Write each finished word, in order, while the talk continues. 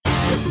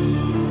You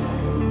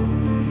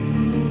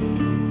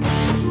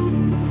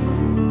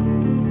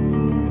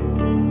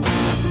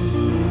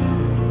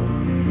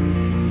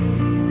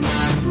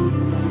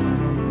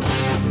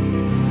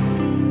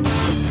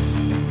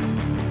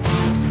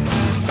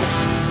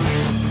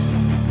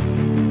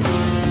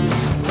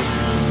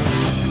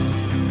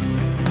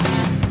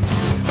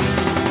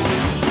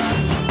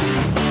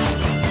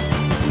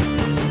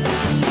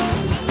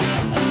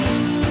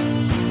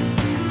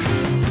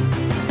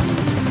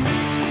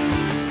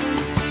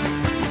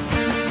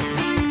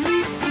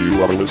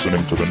are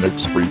listening to the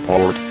next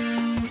report.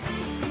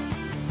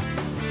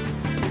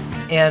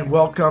 And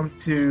welcome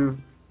to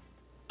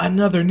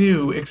another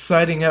new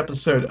exciting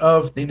episode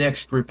of the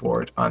Next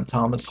Report. I'm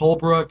Thomas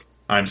Holbrook.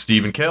 I'm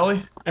Stephen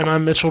Kelly. And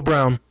I'm Mitchell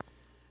Brown.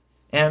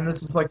 And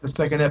this is like the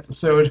second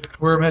episode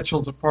where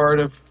Mitchell's a part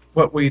of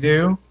what we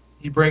do.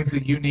 He brings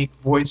a unique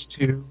voice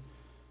to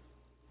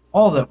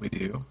all that we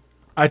do.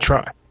 I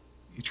try.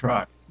 You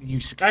try. You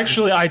succeed.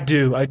 Actually, I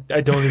do. I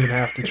don't even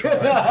have to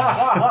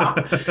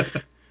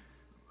try.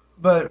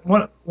 But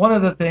one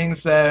of the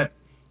things that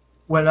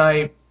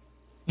when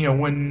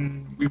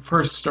we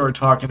first started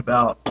talking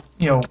about,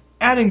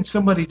 adding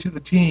somebody to the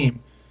team,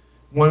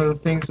 one of the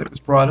things that was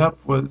brought up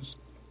was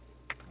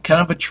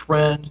kind of a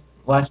trend.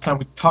 Last time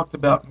we talked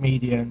about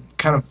media and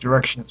kind of the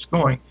direction it's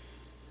going.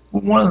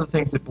 But one of the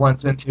things it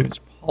blends into is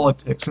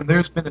politics, and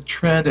there's been a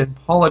trend in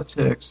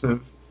politics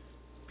of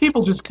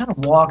people just kind of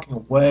walking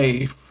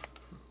away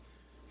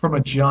from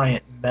a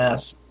giant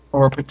mess,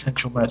 or a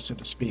potential mess, so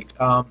to speak.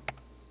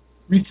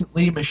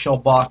 Recently, Michele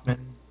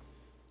Bachmann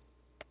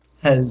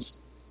has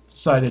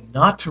decided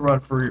not to run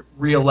for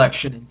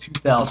re-election in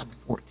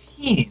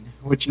 2014,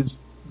 which is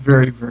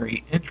very,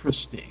 very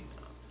interesting.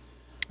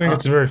 I think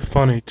it's very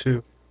funny,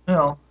 too.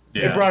 Well,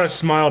 It brought a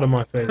smile to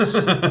my face.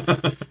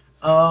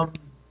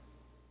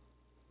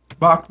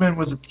 Bachmann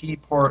was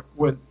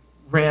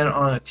ran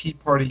on a Tea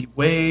Party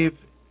wave,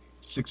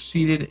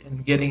 succeeded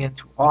in getting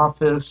into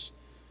office,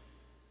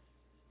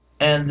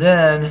 and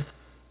then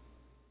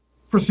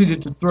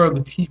proceeded to throw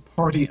the Tea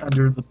Party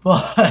under the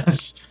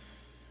bus,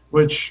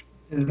 which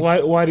is...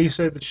 Why do you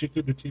say that she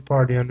threw the Tea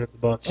Party under the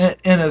bus?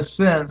 In a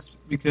sense,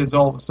 because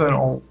all of a sudden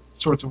all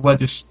sorts of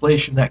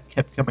legislation that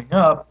kept coming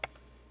up,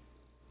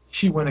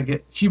 she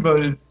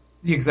voted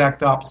the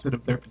exact opposite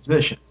of their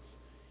positions.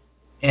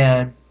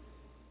 And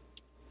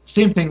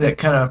same thing that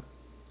kind of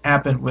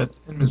happened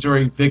in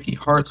Missouri, Vicky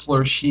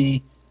Hartzler.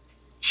 She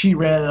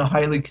ran in a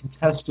highly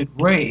contested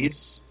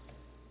race,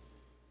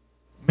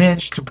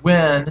 managed to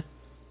win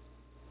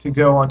to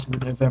go onto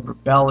the November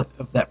ballot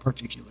of that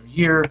particular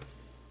year.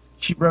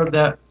 She rode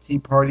that Tea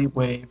Party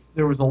wave.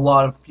 There was a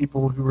lot of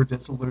people who were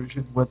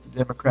disillusioned with the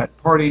Democrat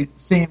Party.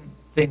 Same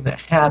thing that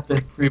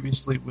happened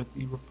previously with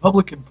the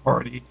Republican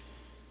Party.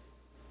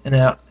 And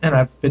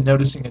I've been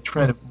noticing a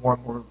trend of more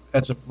and more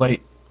as of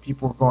late.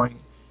 People are going,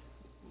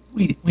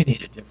 we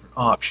need a different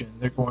option.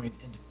 They're going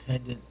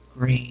independent,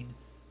 green,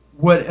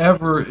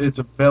 whatever is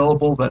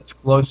available that's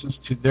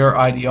closest to their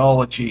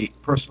ideology,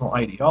 personal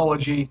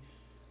ideology,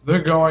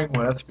 they're going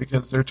with,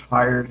 because they're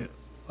tired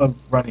of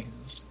running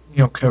this,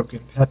 Coke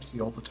and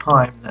Pepsi all the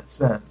time in that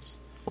sense.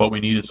 What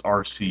we need is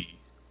RC.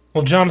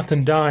 Well,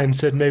 Jonathan Dine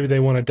said maybe they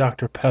want a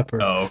Dr.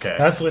 Pepper. Oh, okay.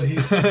 That's what he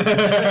said.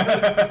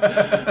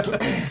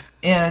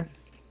 And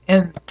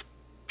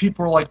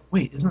people are like,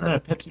 wait, isn't that a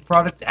Pepsi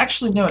product?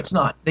 Actually, no, it's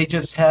not. They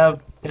just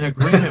have an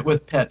agreement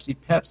with Pepsi.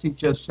 Pepsi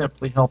just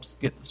simply helps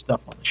get the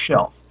stuff on the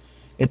shelf.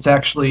 It's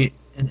actually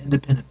an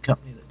independent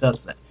company that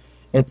does that.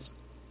 It's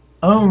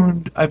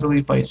owned, I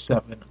believe, by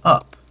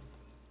 7-Up,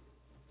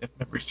 if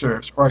memory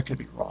serves, or I could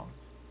be wrong.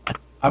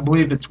 I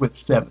believe it's with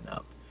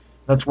 7-Up.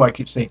 That's why I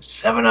keep saying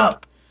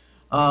 7-Up,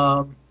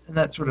 and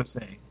that sort of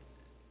thing.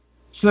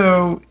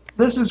 So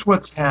this is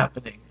what's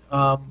happening.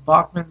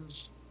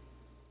 Bachmann's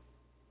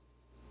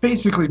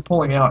basically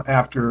pulling out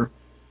after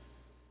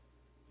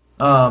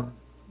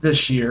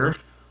this year.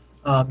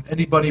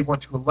 Anybody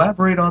want to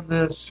elaborate on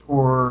this,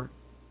 or...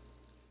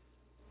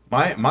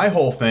 My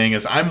whole thing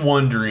is I'm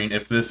wondering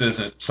if this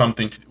isn't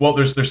something to... Well,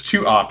 there's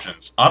two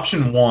options.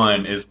 Option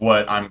one is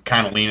what I'm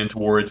kind of leaning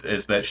towards,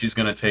 is that she's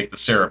going to take the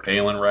Sarah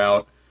Palin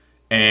route,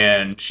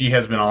 and she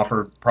has been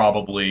offered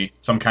probably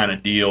some kind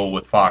of deal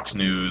with Fox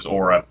News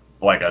or a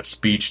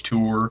speech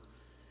tour,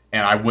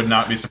 and I would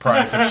not be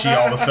surprised if she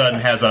all of a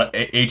sudden has a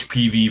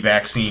HPV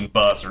vaccine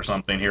bus or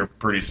something here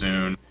pretty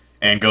soon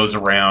and goes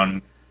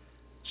around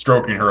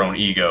stroking her own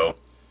ego.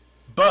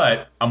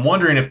 But I'm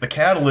wondering if the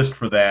catalyst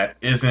for that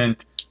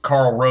isn't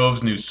Karl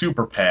Rove's new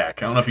super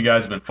PAC. I don't know if you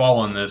guys have been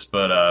following this,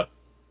 but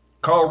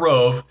Karl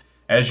Rove,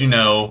 as you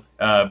know,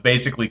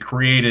 basically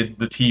created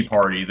the Tea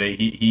Party.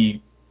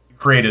 He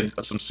created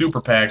some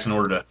super PACs in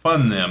order to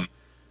fund them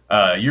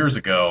years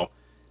ago.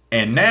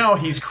 And now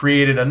he's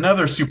created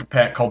another super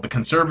PAC called the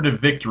Conservative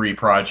Victory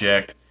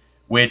Project,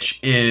 which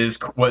is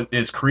what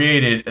is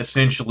created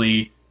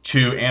essentially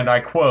to, and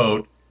I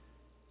quote,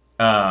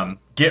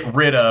 get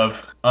rid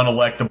of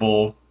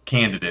unelectable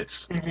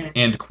candidates,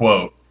 end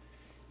quote.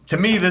 To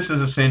me, this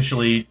is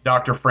essentially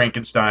Dr.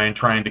 Frankenstein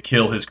trying to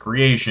kill his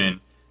creation,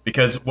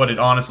 Because what it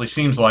honestly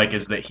seems like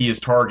is that he is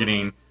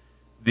targeting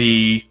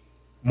the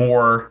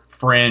more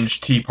fringe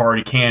Tea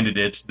Party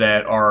candidates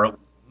that are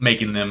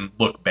making them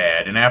look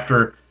bad. And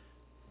after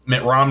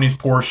Mitt Romney's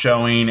poor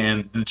showing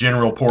and the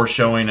general poor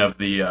showing of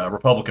the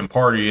Republican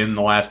Party in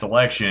the last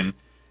election,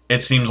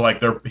 it seems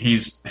like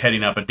he's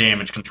heading up a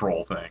damage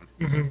control thing.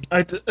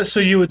 Mm-hmm.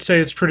 So you would say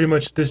it's pretty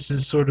much this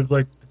is sort of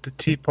like the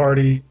Tea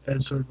Party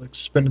has sort of like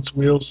spin its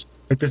wheels?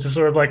 Like this is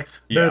sort of like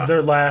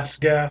their last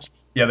gasp?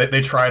 Yeah,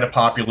 they tried a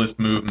populist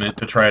movement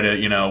to try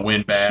to,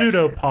 win back.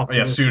 Pseudo-populist.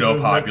 Yeah,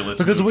 pseudo-populist.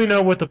 Because we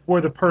know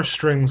where the purse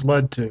strings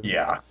led to.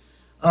 Yeah.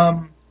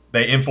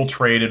 They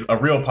infiltrated a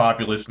real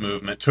populist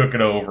movement, took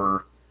it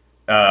over,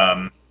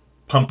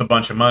 pumped a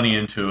bunch of money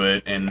into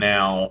it, and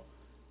now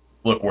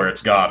look where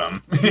it's got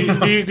them.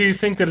 Do you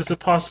think that it's a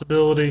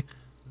possibility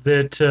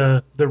that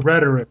the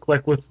rhetoric,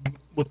 like with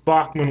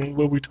Bachmann,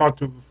 what we talked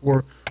to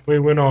before we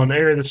went on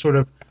air, the sort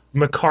of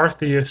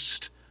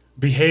McCarthyist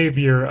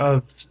behavior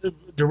of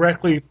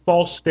directly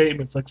false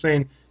statements, like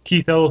saying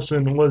Keith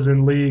Ellison was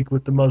in league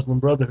with the Muslim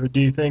Brotherhood, do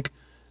you think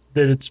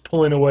that it's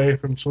pulling away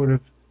from sort of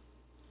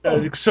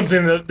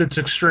something that's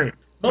extreme?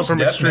 Most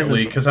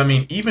definitely, because,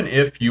 even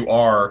if you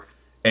are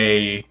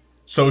a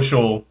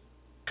social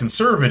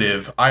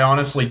conservative, I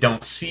honestly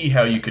don't see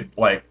how you could,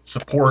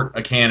 support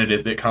a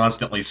candidate that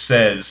constantly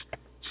says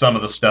some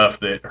of the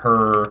stuff that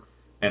her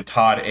and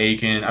Todd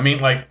Aiken.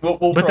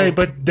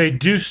 But they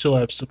do still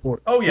have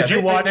support. Oh yeah,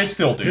 they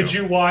still do. Did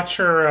you watch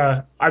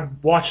her? I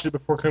watched it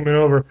before coming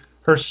over.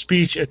 Her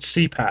speech at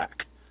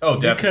CPAC. Oh,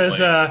 definitely.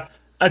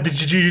 Because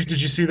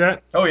did you see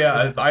that? Oh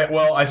yeah,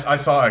 I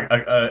saw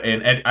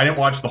and I didn't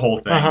watch the whole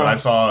thing, but I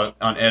saw an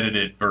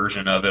unedited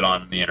version of it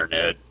on the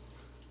internet.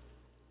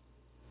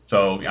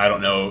 So I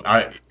don't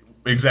know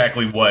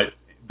exactly what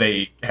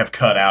they have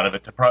cut out of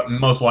it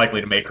most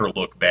likely to make her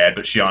look bad,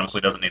 but she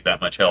honestly doesn't need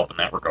that much help in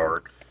that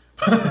regard.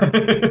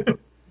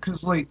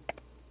 Because,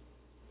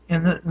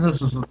 and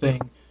this is the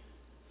thing,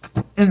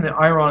 and the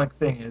ironic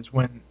thing is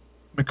when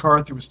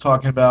McCarthy was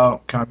talking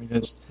about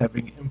communists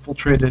having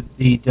infiltrated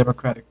the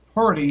Democratic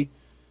Party.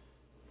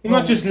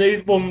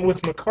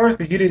 With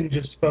McCarthy, he didn't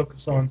just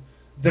focus on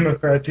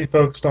Democrats, he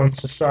focused on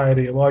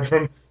society at large,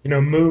 from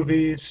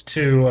movies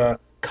to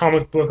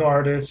comic book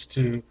artists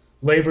to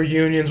labor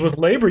unions. With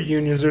labor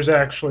unions, there's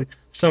actually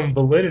some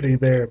validity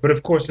there, but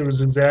of course it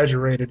was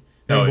exaggerated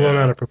and blown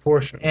out of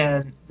proportion.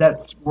 And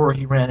that's where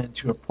he ran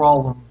into a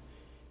problem.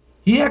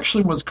 He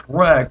actually was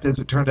correct, as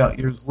it turned out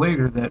years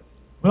later, that,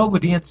 the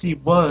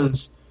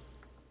DNC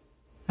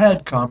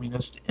had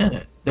communists in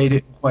it. They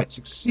didn't quite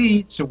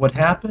succeed, so what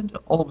happened?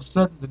 All of a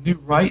sudden, the new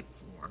right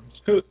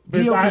forms.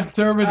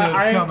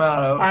 Neo-conservatives come out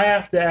of... I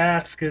have to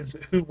ask,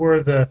 who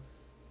were the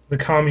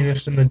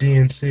communists in the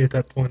DNC at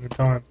that point in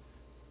time?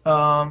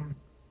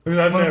 Because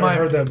I've never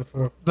heard that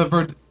before.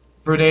 The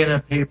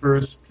Verdana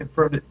papers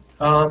confirmed it.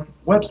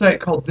 Website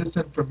called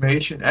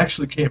Disinformation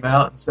actually came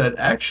out and said,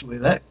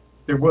 that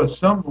there was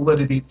some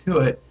validity to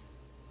it.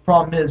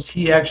 Problem is,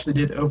 he actually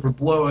did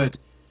overblow it.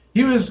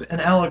 He was an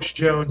Alex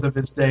Jones of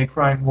his day,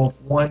 crying wolf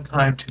one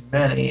time too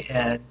many,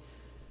 and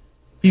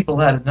people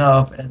had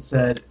enough and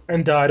said...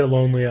 And died a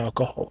lonely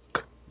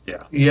alcoholic.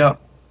 Yeah. Yep.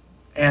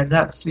 And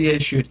that's the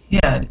issue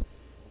at hand,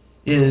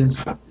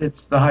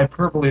 it's the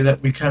hyperbole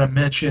that we kind of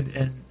mentioned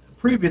in a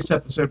previous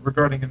episode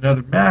regarding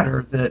another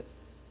matter that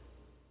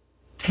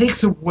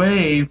takes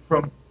away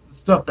from the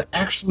stuff that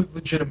actually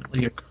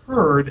legitimately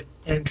occurred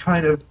and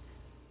kind of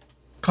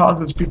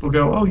causes people to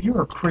go, oh,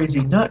 you're a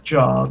crazy nut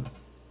job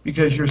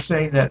because you're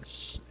saying that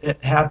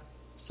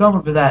some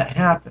of that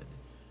happened.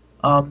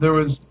 There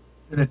was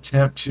an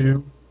attempt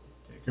to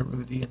take over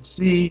the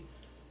DNC,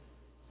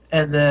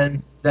 and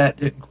then that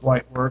didn't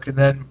quite work. And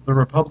then the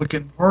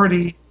Republican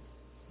Party,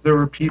 there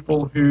were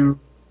people who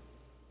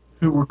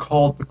were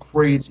called the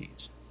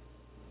crazies.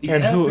 The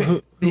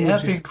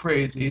effing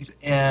crazies,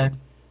 and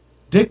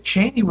Dick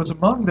Cheney was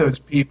among those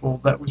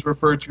people that was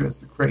referred to as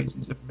the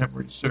crazies, if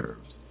memory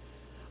serves.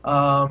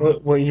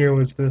 What year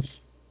was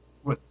this?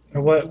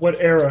 What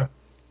era?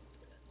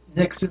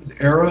 Nixon's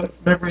era,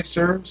 if memory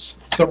serves,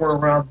 somewhere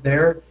around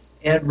there,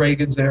 and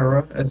Reagan's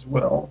era as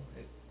well.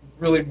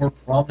 Really more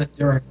prominent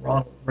during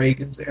Ronald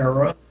Reagan's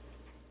era,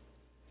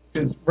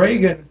 because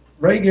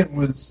Reagan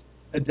was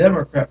a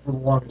Democrat for the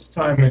longest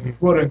time and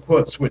quote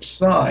unquote switched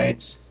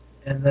sides,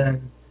 and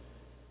then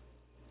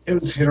it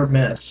was hit or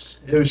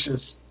miss. It was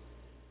just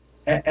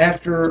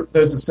after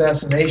those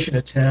assassination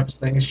attempts,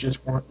 things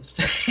just weren't the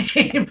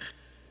same.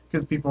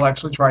 Because people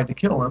actually tried to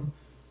kill him.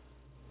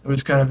 It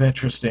was kind of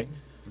interesting.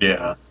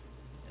 Yeah.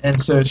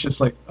 And so it's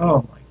just like,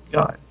 oh my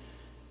God.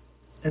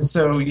 And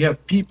so you have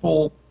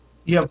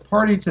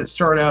parties that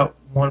start out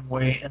one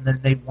way and then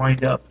they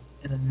wind up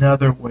in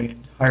another way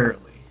entirely.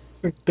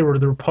 The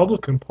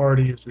Republican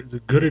Party is a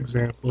good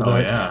example of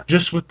that. Yeah.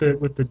 Just with the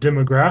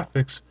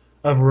demographics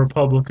of a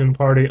Republican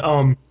Party.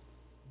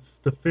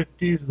 The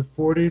 50s, the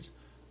 40s,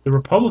 the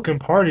Republican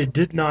Party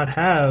did not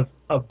have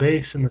a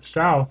base in the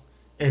South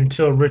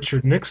until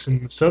Richard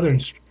Nixon's Southern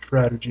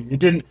strategy. It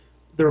didn't.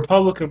 The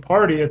Republican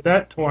Party at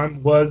that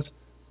time was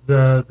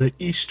the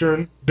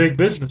Eastern big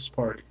business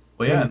party.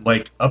 Well, yeah, and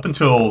like up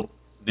until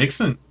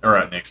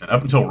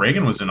up until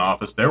Reagan was in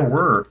office, there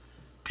were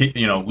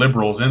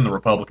liberals in the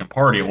Republican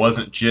Party. It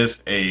wasn't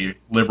just a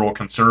liberal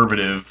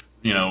conservative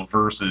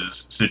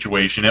versus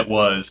situation. It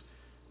was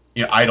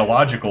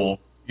ideological.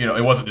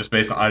 It wasn't just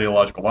based on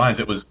ideological lines.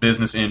 It was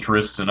business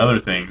interests and other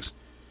things.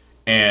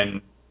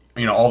 And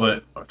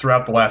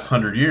throughout the last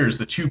 100 years,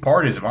 the two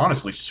parties have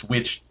honestly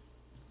switched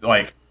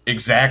like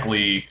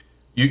exactly.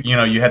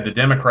 You had the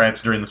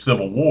Democrats during the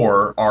Civil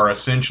War are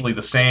essentially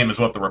the same as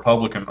what the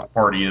Republican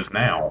Party is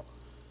now.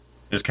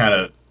 It just kind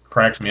of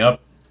cracks me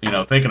up,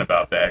 thinking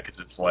about that, because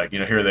it's like,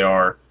 here they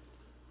are.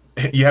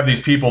 You have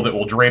these people that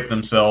will drape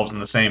themselves in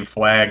the same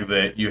flag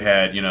that you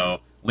had,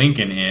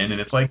 Lincoln in,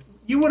 and it's like,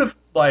 you would have,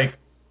 like,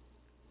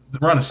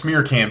 run a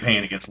smear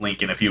campaign against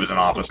Lincoln if he was in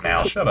office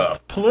now. Shut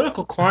up.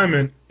 Political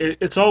climate,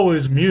 it's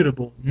always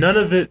mutable. None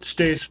of it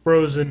stays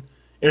frozen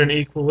in an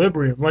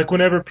equilibrium. Like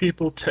whenever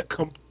people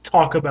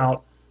talk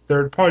about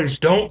third parties,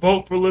 don't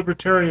vote for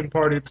Libertarian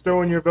Party, it's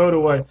throwing your vote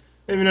away.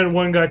 I even had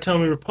one guy tell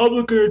me,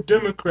 Republican or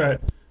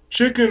Democrat,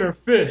 chicken or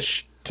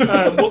fish.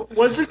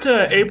 Wasn't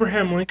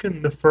Abraham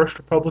Lincoln the first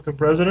Republican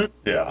president?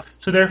 Yeah.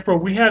 So therefore,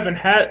 we haven't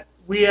had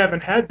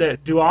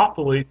that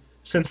duopoly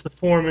since the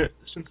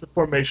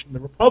formation of the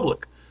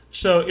republic.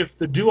 So if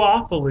the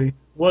duopoly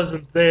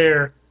wasn't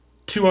there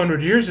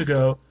 200 years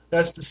ago,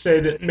 that's to say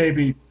that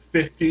maybe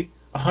 50,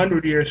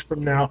 100 years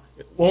from now,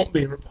 it won't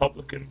be a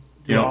Republican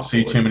duopoly. You don't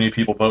see too many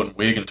people voting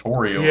Whig and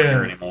Tory over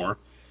here anymore.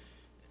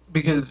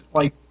 Because,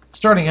 like,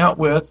 starting out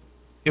with,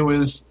 it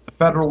was the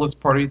Federalist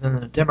Party, then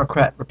the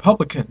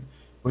Democrat-Republican,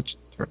 which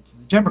turned to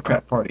the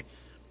Democrat Party.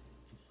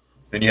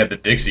 Then you had the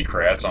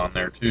Dixiecrats on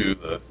there, too,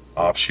 the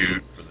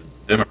offshoot for the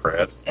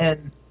Democrats.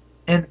 And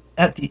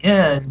at the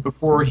end,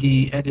 before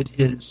he ended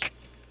his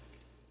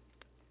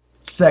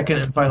second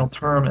and final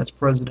term as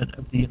President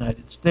of the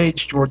United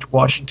States, George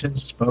Washington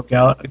spoke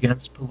out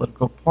against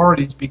political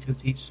parties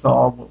because he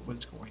saw what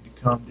was going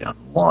to come down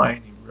the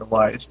line. He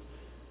realized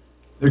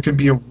there could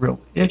be a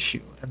real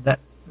issue, and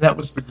that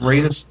was the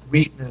greatest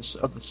weakness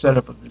of the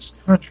setup of this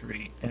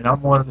country. And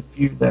I'm one of the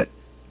few that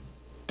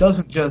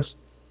doesn't just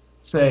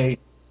say,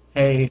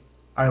 hey,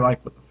 I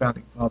like what the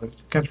Founding Fathers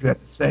of the country had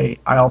to say.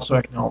 I also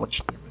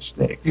acknowledge their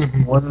mistakes.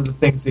 Mm-hmm. One of the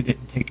things they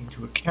didn't take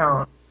into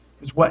account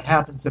is what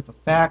happens if a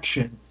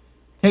faction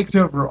takes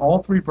over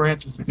all three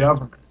branches of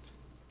government.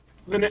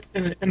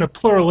 In a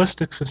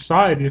pluralistic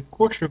society, of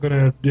course you're going to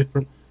have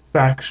different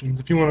factions.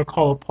 If you want to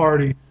call a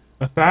party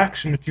a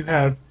faction, if you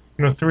have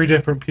three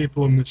different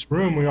people in this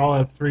room, we all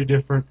have three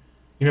different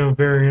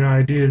varying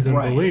ideas and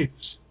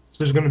beliefs.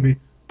 So there's going to be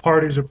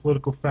parties or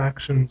political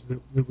factions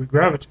that we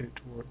gravitate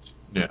towards.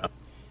 Yeah.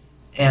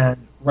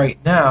 And right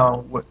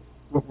now, what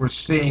we're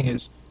seeing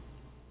is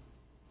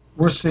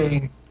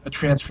a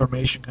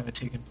transformation kind of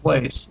taking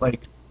place.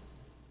 Like,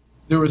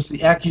 there was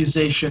the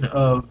accusation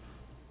of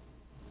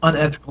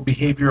unethical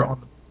behavior on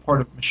the part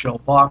of Michele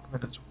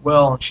Bachmann as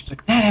well, and she's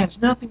like, that has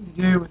nothing to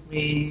do with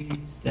me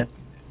stepping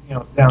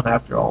down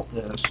after all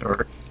this.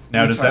 Or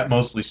now, does that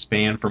mostly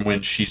span from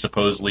when she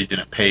supposedly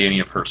didn't pay any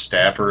of her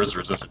staffers,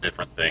 or is this a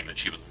different thing that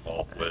she was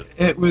involved with?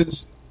 It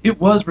was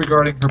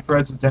regarding her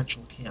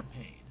presidential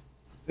campaign,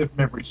 if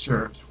memory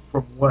serves.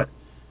 From what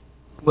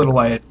little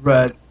I had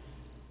read,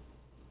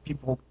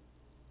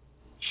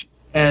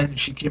 and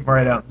she came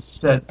right out and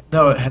said,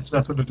 no, it has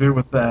nothing to do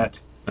with that.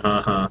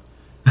 Uh-huh.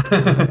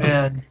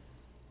 And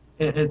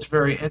it's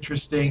very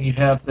interesting. You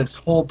have this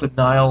whole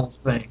denials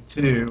thing,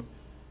 too,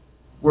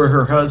 where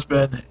her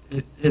husband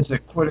is a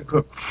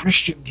quote-unquote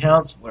Christian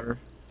counselor,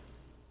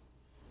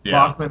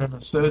 Bachmann and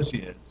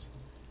Associates.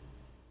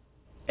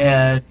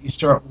 And you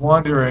start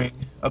wondering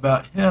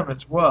about him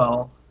as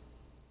well.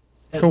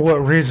 For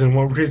what reason?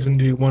 What reason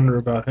do you wonder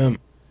about him?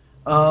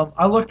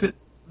 I looked at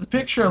the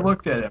picture. I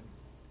looked at him.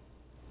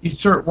 You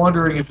start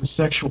wondering if his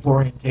sexual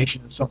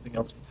orientation is something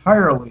else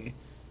entirely,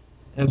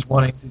 and is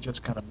wanting to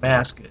just kind of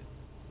mask it.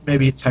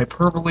 Maybe it's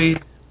hyperbole.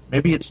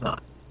 Maybe it's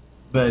not.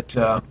 But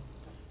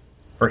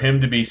for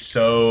him to be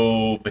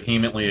so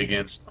vehemently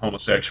against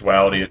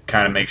homosexuality, it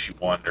kind of makes you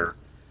wonder,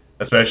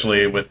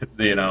 especially with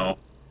you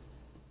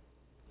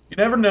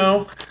never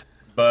know.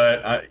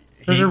 But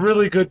there's a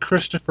really good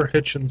Christopher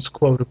Hitchens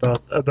quote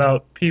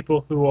about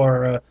people who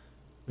are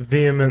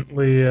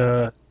vehemently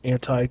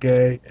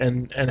anti-gay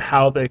and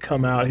how they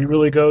come out. He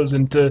really goes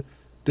into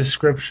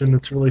description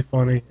that's really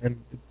funny,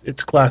 and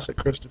it's classic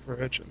Christopher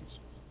Hitchens.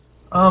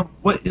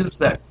 What is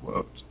that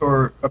quote?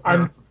 Or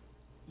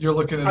you're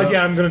looking at it up?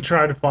 Yeah, I'm going to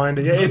try to find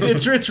it. Yeah,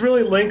 it's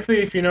really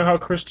lengthy. If you know how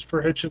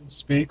Christopher Hitchens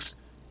speaks,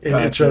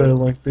 it's really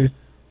lengthy.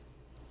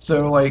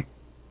 So, and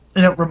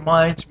it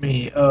reminds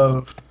me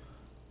of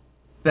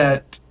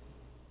that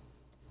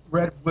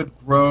Redwood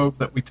Grove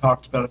that we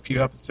talked about a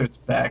few episodes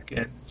back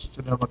in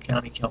Sonoma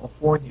County,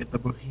 California, the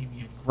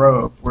Bohemian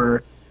Grove,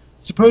 where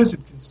supposed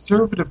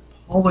conservative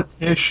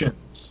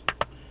politicians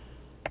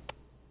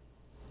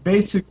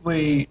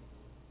basically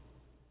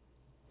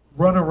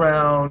run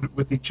around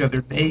with each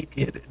other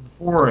naked in the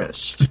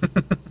forest.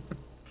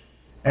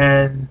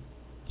 And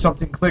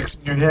something clicks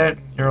in your head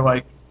and you're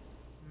like,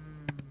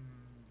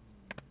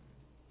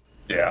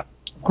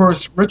 Of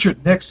course,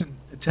 Richard Nixon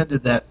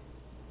attended that,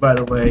 by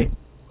the way,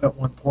 at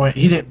one point.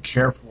 He didn't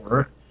care for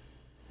it.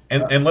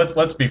 And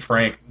let's be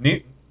frank,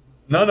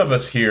 none of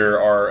us here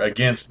are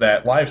against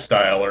that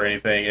lifestyle or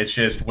anything. It's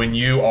just when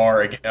you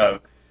are in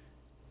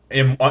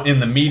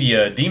the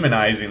media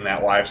demonizing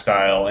that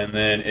lifestyle, and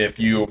then if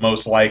you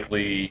most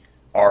likely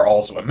are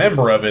also a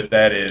member of it,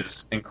 that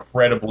is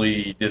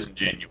incredibly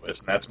disingenuous,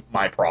 and that's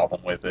my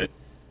problem with it.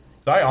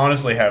 So I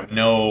honestly have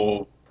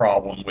no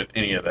problem with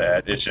any of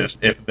that. It's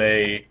just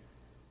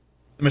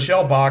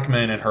Michele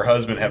Bachmann and her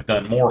husband have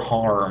done more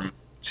harm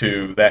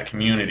to that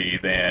community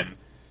than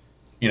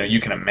you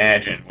can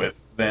imagine. With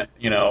that,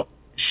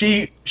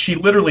 she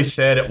literally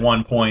said at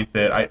one point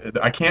that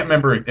I can't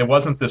remember. It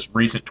wasn't this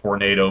recent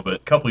tornado, but a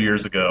couple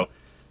years ago,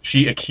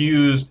 she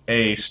accused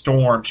a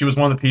storm. She was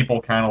one of the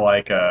people, kind of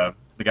like the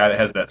guy that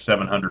has that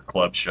 700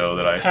 Club show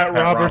Pat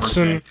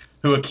Robertson,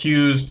 who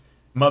accused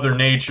Mother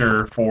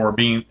Nature for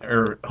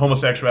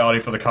homosexuality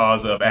for the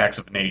cause of acts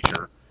of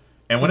nature.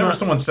 And whenever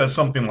someone says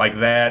something like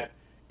that,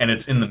 and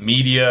it's in the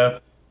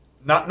media,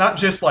 not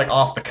just like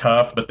off the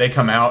cuff, but they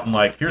come out and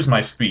like, here's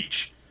my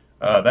speech.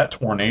 That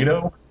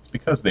tornado, it's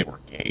because they were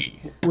gay.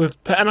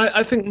 And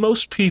I think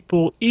most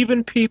people,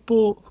 even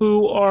people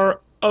who are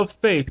of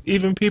faith,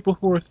 even people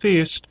who are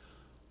theists,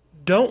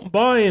 don't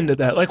buy into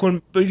that. Like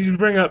when you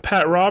bring up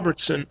Pat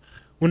Robertson,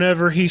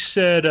 whenever he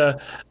said,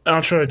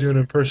 I'll try to do an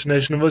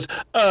impersonation, it was,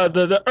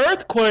 the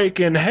earthquake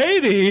in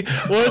Haiti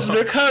was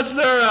because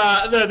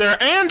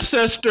their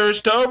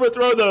ancestors, to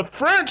overthrow the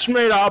French,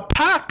 made a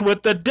pact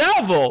with the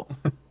devil.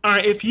 All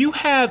right, if you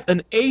have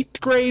an 8th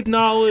grade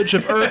knowledge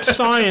of earth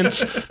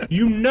science,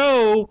 you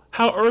know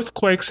how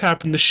earthquakes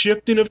happen, the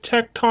shifting of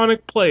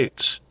tectonic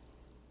plates.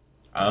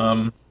 I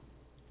don't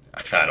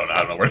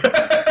know where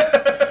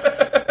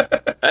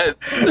I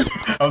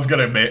was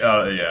gonna make.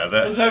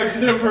 Was that a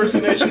good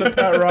impersonation of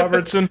Pat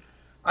Robertson?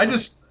 I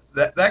just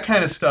that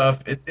kind of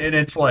stuff.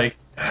 It's like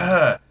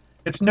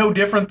it's no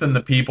different than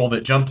the people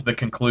that jump to the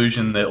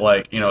conclusion that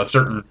a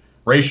certain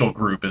racial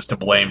group is to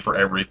blame for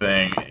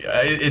everything.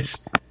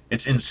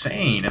 It's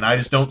insane, and I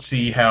just don't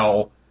see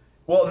how.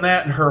 Well, and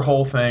that and her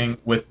whole thing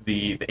with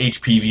the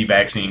HPV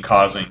vaccine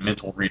causing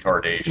mental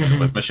retardation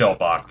with Michele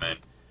Bachmann.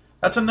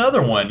 That's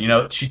another one.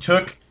 She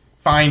took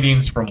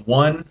findings from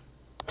one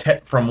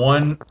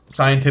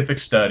scientific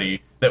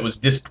study that was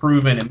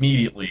disproven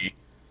immediately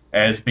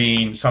as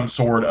being some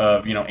sort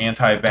of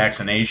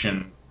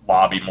anti-vaccination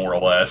lobby, more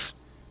or less,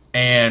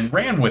 and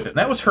ran with it. And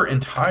that was her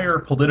entire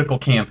political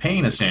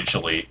campaign,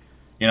 essentially.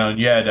 You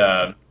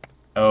had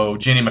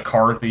Jenny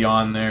McCarthy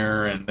on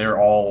there, and they're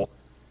all,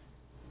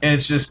 and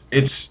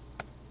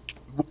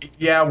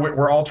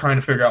we're all trying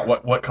to figure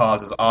out what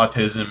causes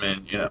autism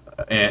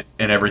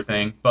and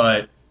everything,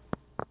 but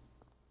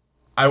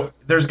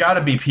there's got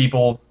to be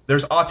people.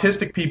 There's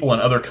autistic people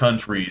in other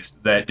countries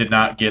that did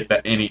not get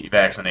any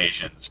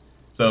vaccinations,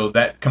 so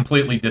that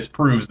completely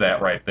disproves that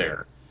right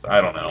there. So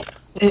I don't know.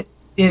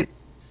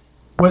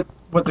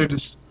 What they're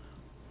just,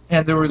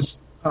 and there was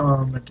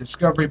a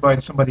discovery by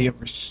somebody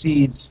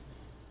overseas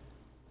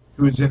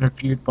who was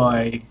interviewed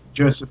by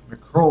Joseph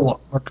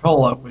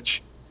Mercola,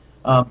 which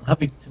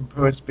Huffington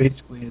Post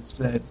basically has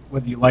said,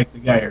 whether you like the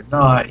guy or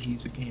not,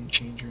 he's a game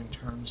changer in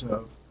terms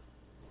of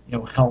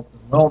health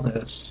and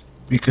wellness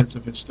because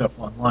of his stuff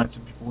online.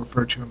 Some people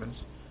refer to him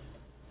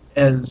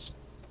as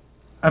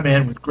a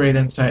man with great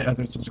insight,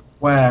 others as a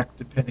quack,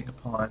 depending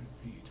upon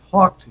who you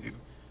talk to.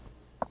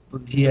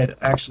 But he had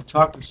actually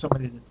talked to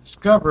somebody that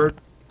discovered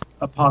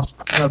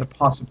another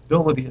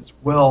possibility as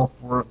well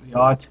for the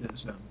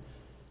autism.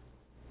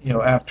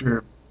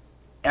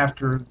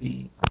 After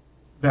the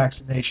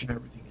vaccination and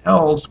everything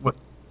else,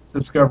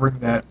 discovering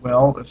that,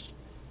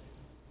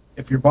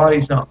 if your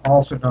body's not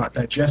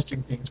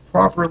digesting things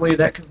properly,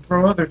 that can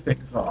throw other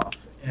things off.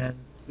 And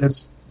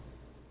this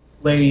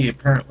lady,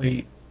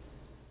 apparently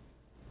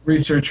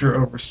researcher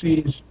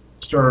overseas,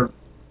 started,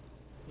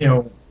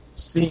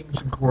 seeing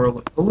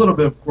a little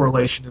bit of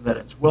correlation to that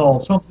as well.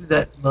 Something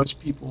that most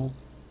people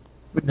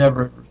would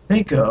never ever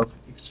think of,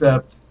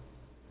 except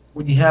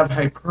when you have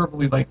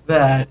hyperbole like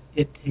that,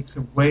 it takes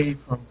away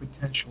from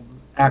potential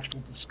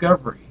actual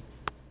discovery.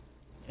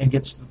 And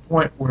gets to the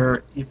point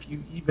where if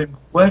you even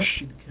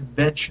question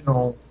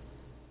conventional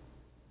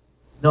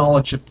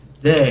knowledge of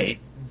today,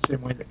 in the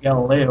same way that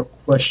Galileo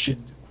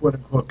questioned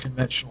quote-unquote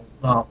conventional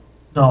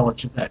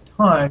knowledge of that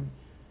time,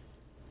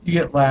 you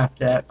get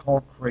laughed at,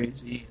 called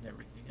crazy, and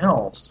everything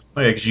else.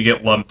 Yeah, because you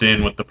get lumped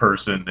in with the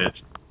person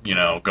that's,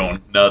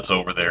 going nuts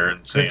over there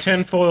and saying... The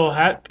tinfoil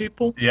hat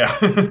people? Yeah.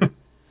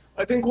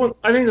 I think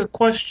a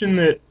question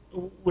that,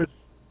 with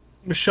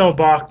Michele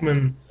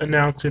Bachmann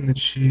announcing that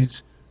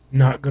she's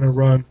not going to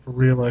run for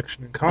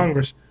re-election in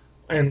Congress,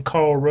 and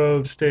Karl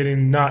Rove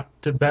stating not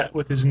to bet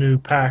with his new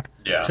PAC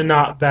to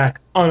not back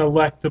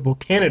unelectable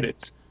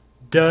candidates.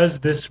 Does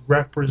this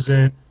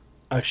represent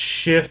a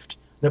shift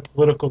in the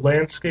political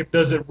landscape?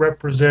 Does it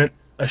represent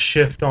a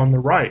shift on the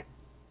right?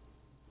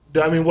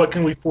 I mean, what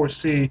can we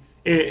foresee?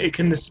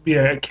 Can this be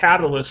a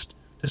catalyst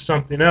to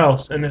something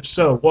else? And if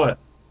so, what?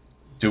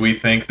 Do we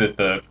think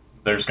that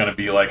there's going to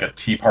be like a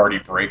Tea Party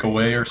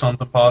breakaway or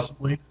something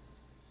possibly.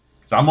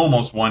 Because I'm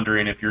almost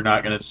wondering if you're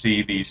not going to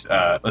see these,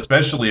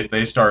 especially if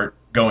they start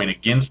going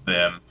against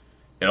them.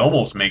 It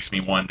almost makes me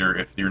wonder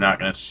if you're not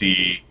going to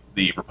see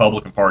the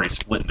Republican Party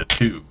split into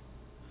two.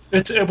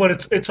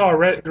 It's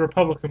already the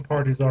Republican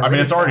Party's already. I mean,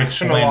 it's already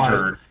factionalized.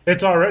 splintered.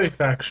 It's already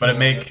factionalized. But it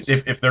makes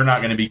if they're not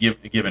going to be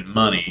given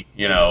money,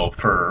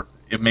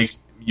 it makes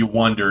you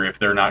wonder if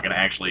they're not going to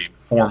actually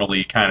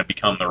formally kind of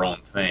become their own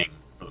thing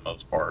for the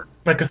most part.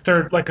 Like a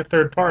third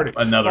party.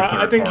 Another third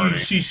I think party.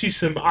 you see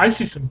some. I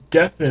see some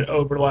definite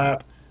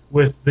overlap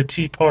with the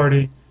Tea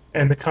Party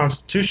and the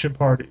Constitution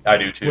Party. I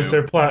do too. With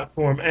their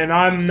platform, and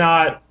I'm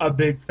not a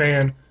big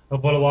fan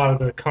of what a lot of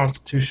the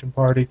Constitution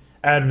Party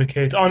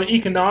advocates on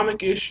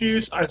economic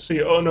issues. I see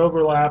an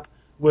overlap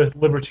with the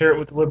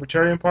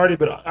Libertarian Party,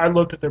 but I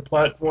looked at their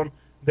platform.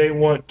 They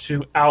want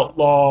to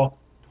outlaw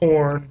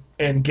porn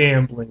and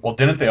gambling. Well,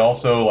 didn't they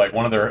also, like,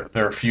 one of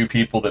their few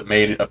people that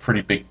made a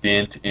pretty big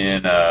dent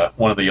in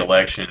one of the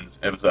elections?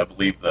 It was, I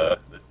believe, the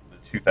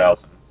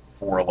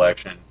 2004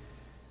 election.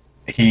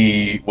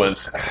 He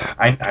was,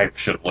 I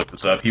should have looked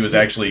this up. He was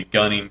actually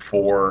gunning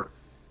for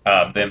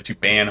them to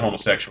ban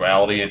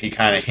homosexuality, and he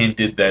kind of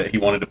hinted that he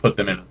wanted to put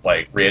them in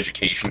like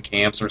re-education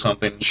camps or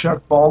something.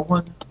 Chuck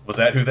Baldwin. Was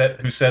that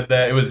who said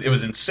that? It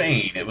was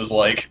insane. It was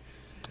like,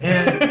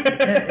 and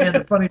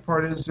the funny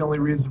part is the only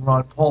reason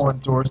Ron Paul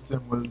endorsed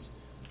him was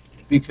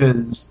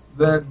because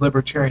then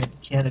Libertarian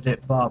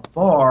candidate Bob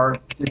Barr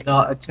did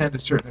not attend a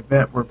certain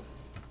event where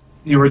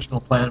the original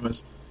plan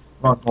was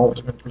Ron Paul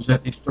was going to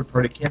present these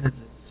third-party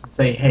candidates and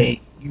say,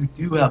 hey, you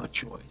do have a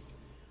choice.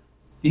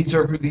 These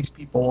are who these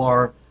people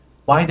are.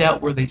 Find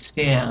out where they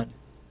stand,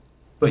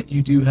 but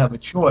you do have a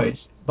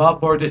choice.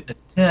 Bob Barr didn't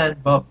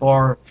attend. Bob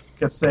Barr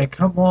kept saying,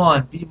 come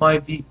on, be my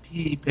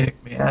VP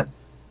pick, man.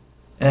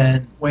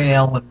 And Wayne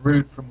Allen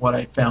Root, from what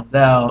I found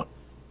out,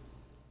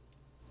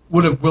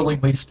 would have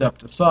willingly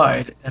stepped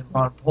aside. And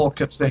Ron Paul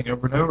kept saying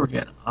over and over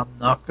again, I'm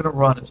not going to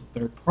run as a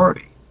third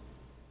party.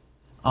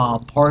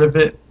 Part of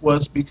it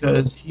was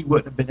because he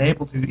wouldn't have been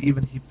able to,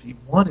 even if he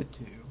wanted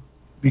to,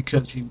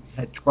 because he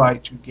had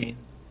tried to gain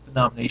the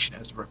nomination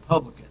as a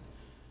Republican.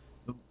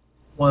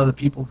 One of the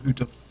people who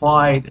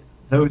defied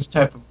those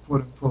type of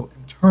quote-unquote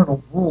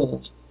internal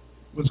rules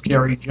was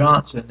Gary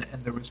Johnson,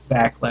 and there was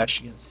backlash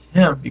against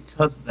him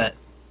because of that,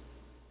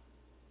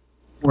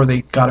 where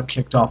they got him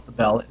kicked off the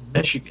ballot in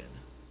Michigan.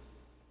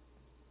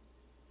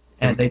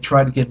 And they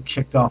tried to get him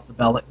kicked off the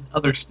ballot in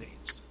other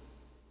states.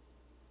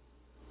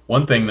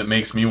 One thing that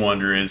makes me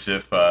wonder is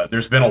if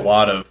there's been a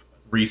lot of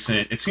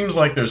recent, it seems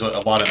like there's a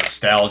lot of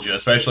nostalgia,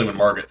 especially when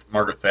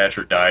Margaret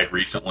Thatcher died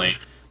recently.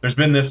 There's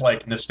been this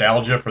like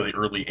nostalgia for the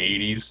early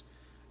 '80s,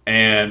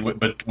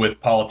 but with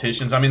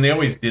politicians, I mean, they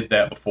always did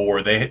that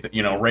before.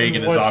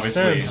 Reagan is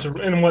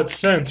obviously. In what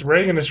sense?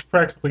 Reagan is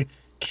practically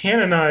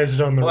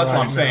canonized on the. Well, that's right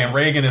what I'm now. saying.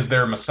 Reagan is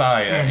their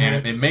messiah, Mm-hmm.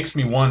 and it makes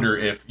me wonder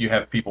if you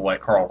have people like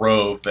Karl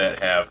Rove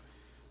that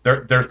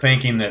they're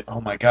thinking that,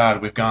 oh my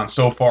God, we've gone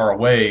so far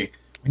away.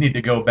 We need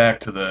to go back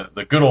to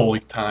the good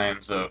old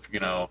times of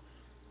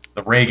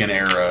the Reagan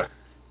era.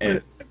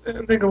 And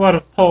I think a lot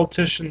of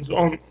politicians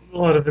in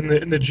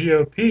the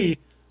GOP,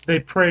 they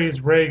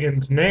praise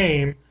Reagan's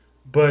name,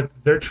 but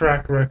their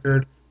track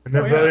record and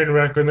their voting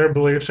record and their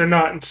beliefs are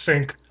not in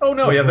sync. Oh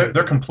no, yeah,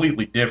 they're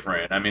completely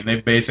different. I mean,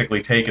 they've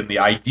basically taken the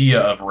idea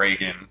of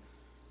Reagan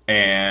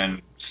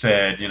and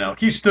said,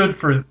 he stood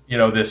for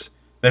this.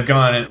 They've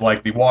gone at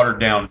like the watered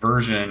down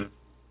version,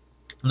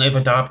 and they've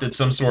adopted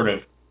some sort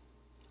of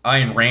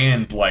Ayn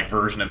Rand like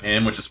version of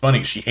him, which is funny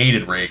because she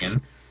hated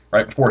Reagan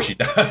right before she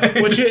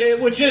died. which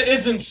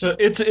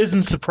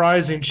isn't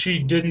surprising. She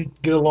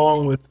didn't get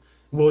along with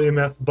William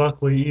F.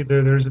 Buckley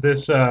either. There's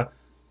this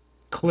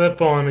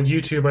clip on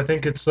YouTube. I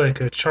think it's like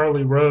a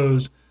Charlie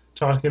Rose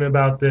talking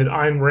about that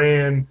Ayn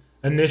Rand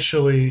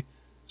initially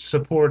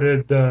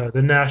supported the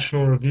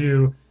National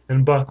Review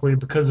and Buckley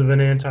because of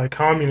an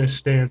anti-communist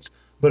stance,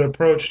 but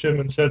approached him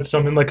and said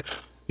something like,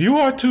 "You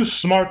are too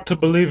smart to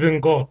believe in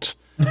God."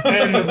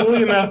 And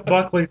William F.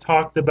 Buckley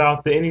talked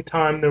about that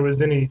anytime there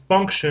was any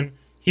function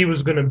he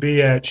was going to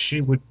be at, she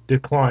would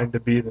decline to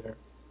be there.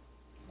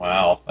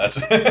 Wow, that's.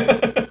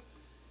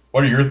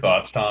 What are your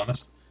thoughts,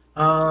 Thomas?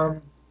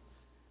 And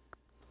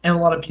a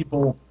lot of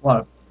people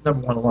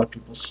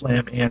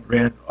slam Ayn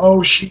Rand.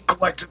 Oh, she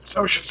collected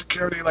Social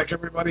Security like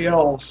everybody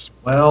else.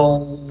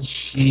 Well,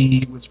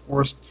 she was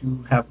forced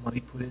to have money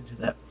put into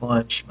that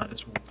fund. She might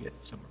as well get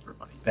some of her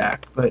money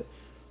back. But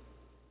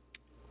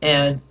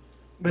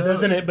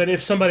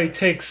if somebody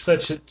takes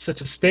such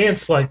a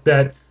stance like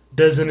that,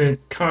 doesn't it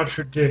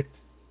contradict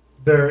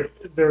their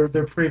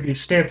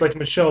previous stance? Like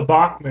Michele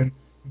Bachmann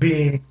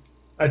being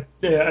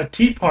a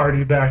Tea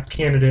Party-backed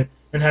candidate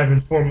and having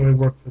formerly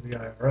worked for the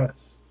IRS.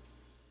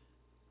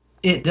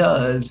 It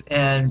does,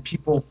 and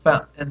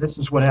this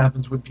is what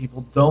happens when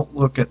people don't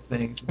look at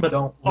things and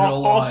don't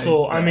realize.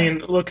 Also, that. I mean,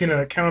 looking at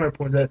a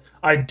counterpoint, that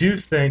I do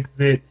think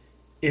that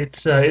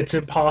it's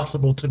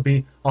impossible to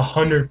be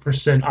 100%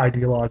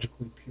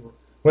 ideologically pure.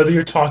 Whether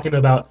you're talking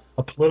about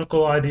a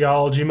political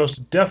ideology,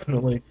 most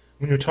definitely,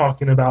 when you're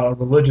talking about a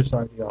religious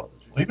ideology.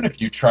 Well, even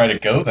if you try to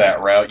go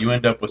that route, you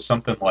end up with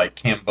something like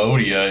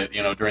Cambodia,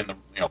 during the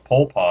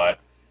Pol Pot.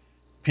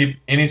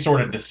 Any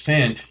sort of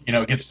dissent,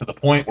 it gets to the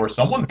point where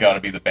someone's got to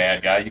be the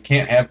bad guy. You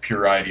can't have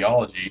pure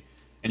ideology,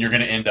 and you're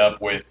going to end up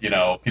with,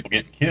 people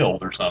getting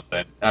killed or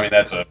something. I mean,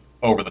 that's a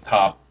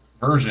over-the-top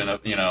version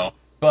of,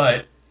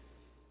 but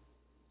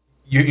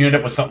you end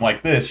up with something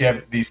like this. You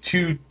have these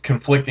two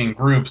conflicting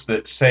groups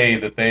that say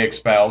that they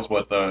espouse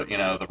what the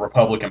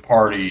Republican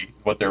Party,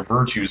 what their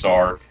virtues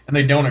are, and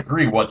they don't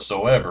agree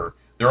whatsoever.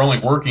 They're only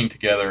working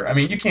together. I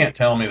mean, you can't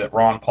tell me that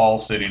Ron Paul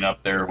sitting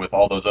up there with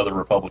all those other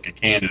Republican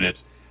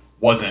candidates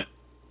wasn't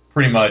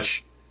pretty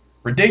much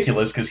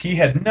ridiculous, because he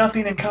had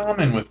nothing in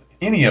common with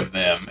any of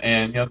them,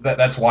 and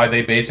that's why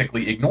they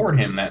basically ignored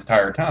him that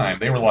entire time.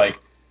 They were like,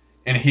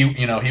 and he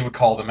would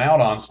call them out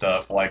on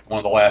stuff, like one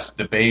of the last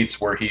debates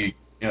where he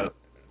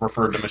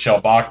referred to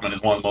Michele Bachmann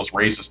as one of the most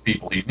racist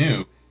people he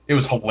knew. It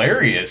was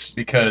hilarious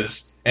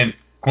because, and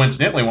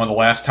coincidentally, one of the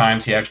last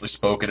times he actually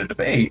spoke in a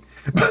debate.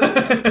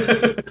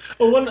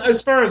 Well,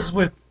 as far as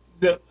with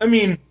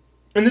and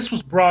this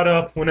was brought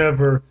up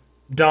whenever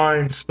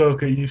Dine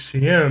spoke at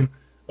UCM.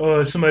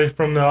 Somebody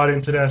from the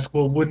audience had asked,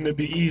 well, wouldn't it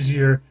be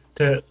easier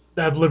to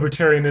have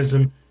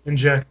libertarianism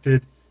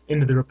injected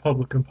into the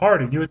Republican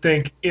Party? You would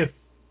think if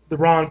the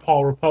Ron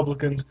Paul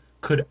Republicans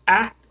could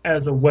act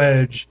as a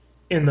wedge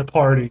in the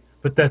party,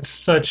 but that's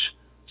such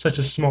a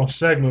small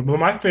segment. But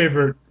my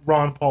favorite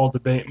Ron Paul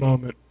debate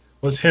moment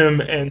was him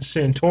and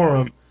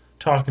Santorum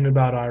talking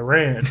about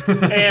Iran.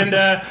 And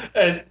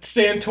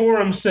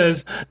Santorum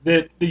says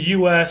that the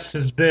U.S.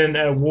 has been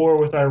at war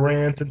with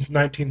Iran since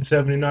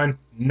 1979.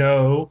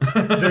 No.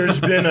 There's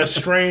been a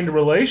strained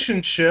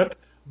relationship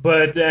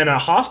and a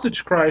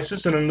hostage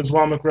crisis and an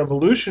Islamic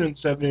revolution in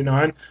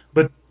 79,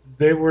 but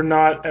they were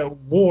not at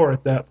war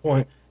at that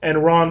point.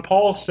 And Ron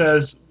Paul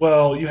says,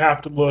 well, you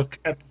have to look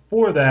at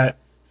before that,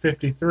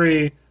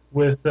 53,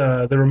 with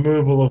the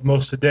removal of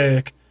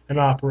Mossadegh and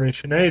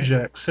Operation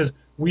Ajax. Says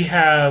we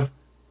have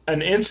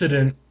an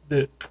incident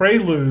that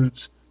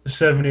preludes the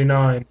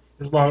 79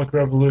 Islamic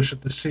Revolution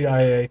the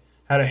CIA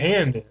had a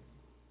hand in.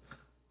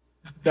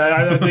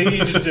 I think he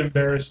just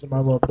embarrassed him. I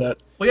love that.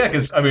 Well, yeah,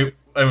 because I mean,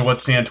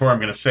 what's Santorum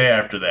going to say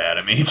after that?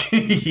 I mean,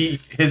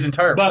 his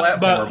entire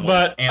platform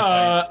was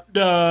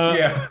anti.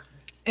 Yeah.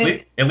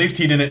 At least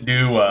he didn't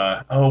do.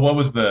 What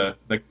was the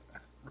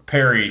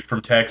Perry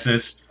from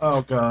Texas?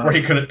 Oh God! Where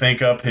he couldn't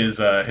think up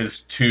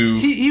his two.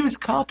 He was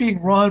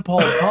copying Ron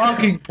Paul's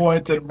talking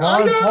points, and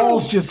Ron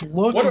Paul's just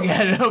looking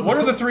at him. What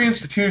are the three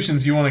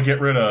institutions you want to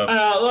get rid of?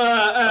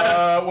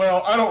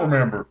 Well, I don't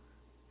remember.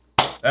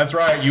 That's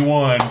right, you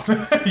won.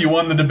 You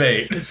won the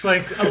debate. It's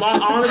like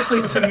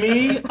honestly, to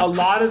me, a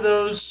lot of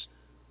those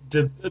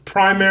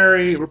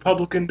primary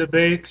Republican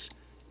debates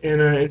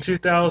in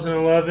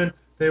 2011.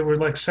 They were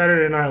like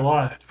Saturday Night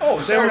Live. Oh,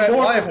 Saturday Night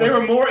Live. They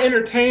were more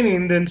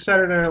entertaining than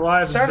Saturday Night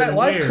Live. Saturday Night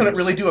Live couldn't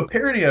really do a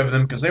parody of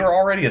them because they were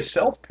already a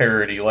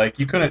self-parody. Like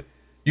you could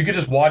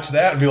just watch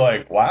that and be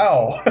like,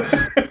 wow.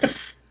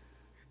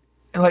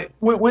 And like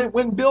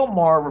when Bill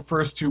Maher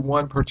refers to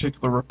one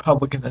particular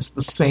Republican as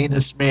the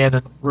sanest man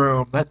in the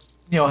room, that's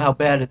how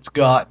bad it's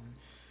gotten.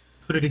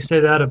 Who did he say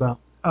that about?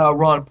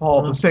 Ron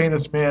Paul, the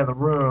sanest man in the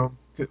room,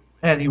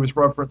 and he was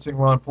referencing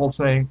Ron Paul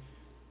saying,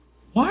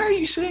 why are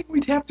you saying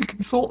we'd have to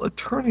consult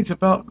attorneys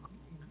about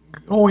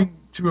going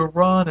to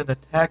Iran and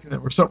attacking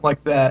them or something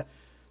like that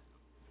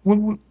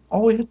when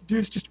all we have to do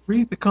is just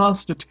read the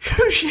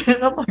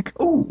Constitution? I'm like,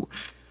 oh.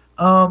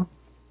 And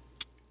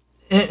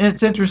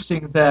it's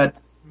interesting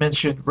that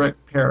mentioned Rick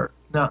Perry,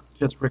 not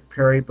just Rick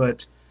Perry,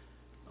 but,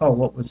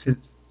 what was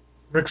his?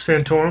 Rick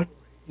Santorum?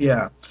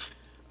 Yeah.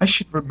 I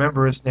should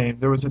remember his name.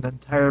 There was an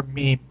entire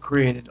meme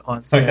created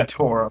on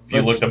Santorum.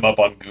 You looked him up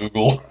on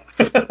Google.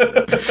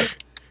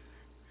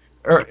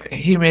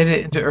 He made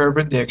it into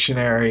Urban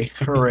Dictionary.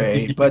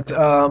 Hooray. But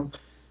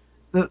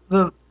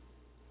the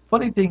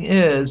funny thing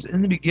is,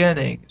 in the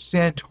beginning,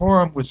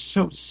 Santorum was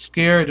so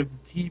scared of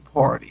the Tea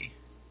Party,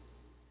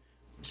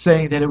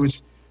 saying that it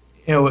was,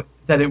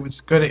 that it was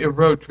going to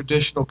erode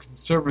traditional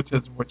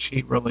conservatism, which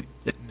he really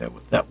didn't know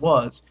what that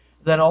was.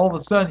 Then all of a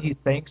sudden, he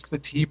thanks the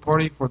Tea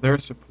Party for their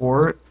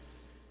support,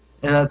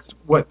 and that's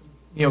what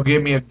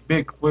gave me a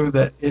big clue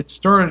that it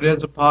started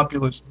as a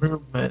populist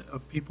movement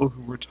of people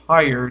who were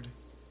tired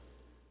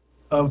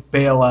of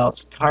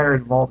bailouts,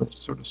 tired of all this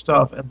sort of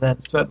stuff, and then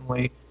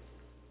suddenly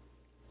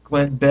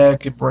Glenn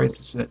Beck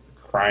embraces it.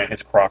 Crying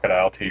his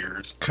crocodile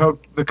tears.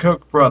 The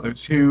Koch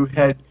brothers, who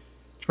had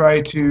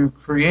tried to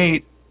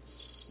create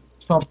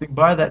something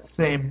by that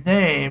same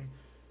name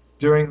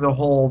during the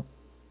whole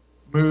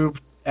move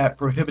at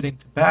prohibiting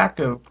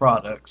tobacco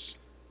products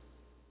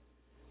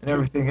and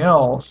everything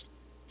else,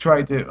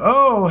 tried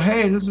to,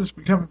 hey, this is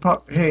becoming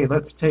hey,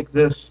 let's take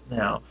this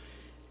now,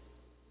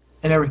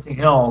 and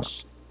everything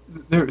else.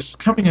 There's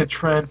coming a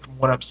trend from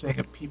what I'm saying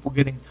of people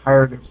getting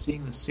tired of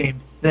seeing the same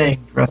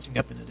thing dressing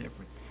up in a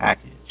different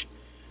package.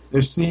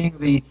 They're seeing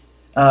the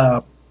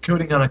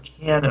coating on a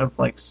can of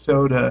like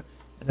soda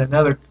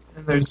and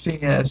they're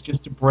seeing it as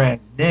just a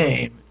brand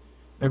name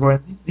They're going,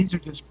 these are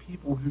just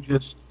people who they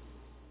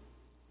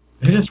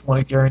just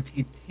want a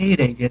guaranteed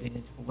payday getting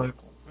into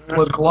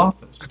political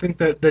office. I think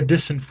that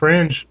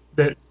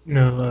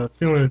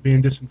feeling of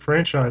being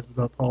disenfranchised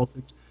about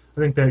politics,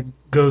 I think that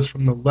goes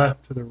from the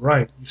left to the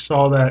right. You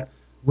saw that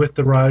with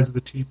the rise of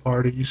the Tea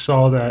Party. You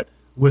saw that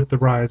with the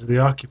rise of the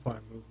Occupy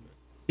movement.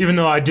 Even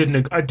though I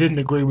didn't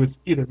agree with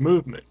either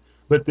movement,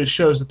 but this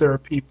shows that there are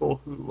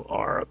people who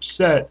are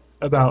upset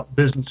about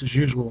business as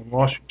usual in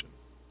Washington.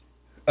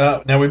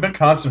 Now, we've been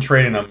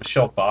concentrating on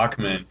Michele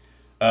Bachmann.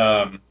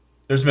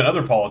 There's been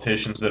other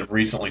politicians that have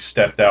recently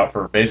stepped out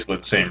for basically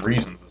the same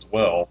reasons as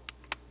well.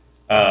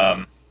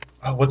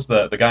 What's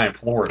the guy in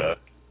Florida?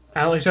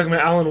 You're talking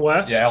about Alan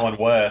West? Yeah, Alan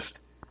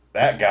West.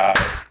 That guy.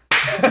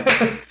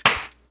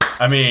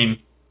 I mean,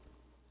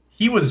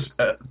 he was...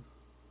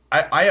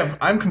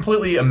 I'm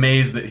completely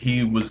amazed that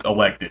he was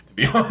elected, to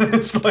be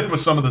honest, like with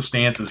some of the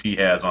stances he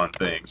has on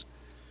things.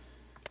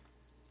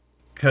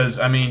 Because,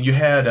 I mean, you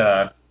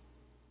had...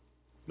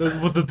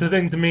 The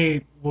thing to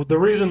me, the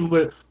reason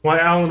why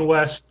Alan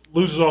West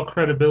loses all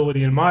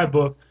credibility in my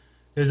book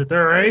is that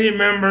there are 80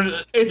 members.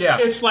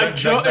 It's like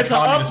it's an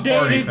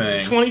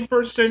updated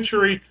 21st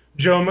century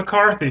Joe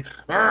McCarthy.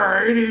 There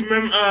are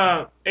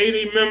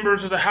 80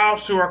 members of the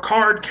House who are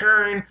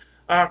card-carrying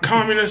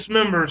communist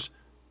members.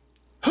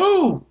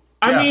 Who?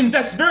 I mean,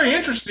 that's very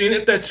interesting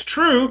if that's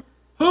true.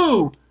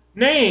 Who?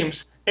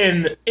 Names.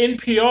 And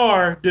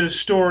NPR did a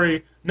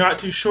story not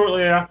too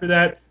shortly after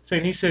that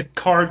saying he said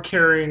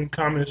card-carrying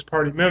Communist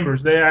Party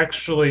members. They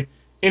actually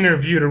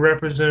interviewed a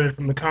representative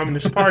from the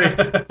Communist Party.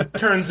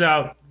 Turns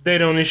out they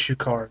don't issue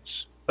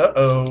cards.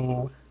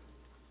 Uh-oh.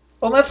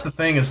 Well, that's the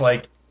thing is,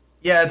 like,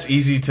 yeah, it's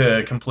easy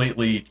to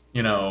completely,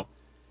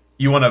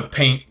 you want to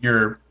paint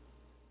your...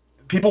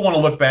 People want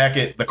to look back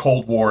at the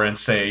Cold War and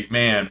say,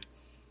 man,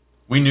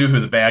 we knew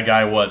who the bad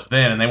guy was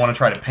then, and they want to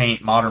try to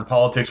paint modern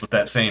politics with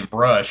that same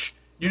brush.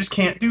 You just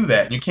can't do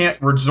that. You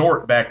can't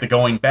resort back to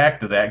going back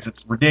to that because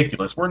it's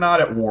ridiculous. We're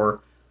not at war.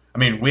 I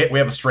mean, we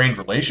have a strained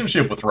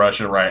relationship with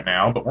Russia right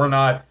now, but they're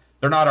not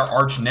our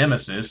arch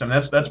nemesis. And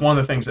that's one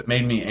of the things that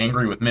made me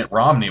angry with Mitt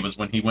Romney was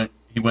when he went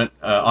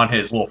on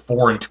his little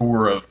foreign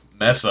tour of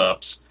mess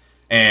ups,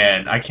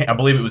 and I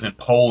believe it was in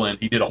Poland.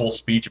 He did a whole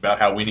speech about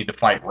how we need to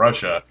fight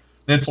Russia.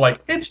 And it's like,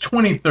 it's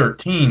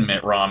 2013,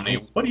 Mitt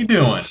Romney. What are you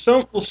doing?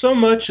 So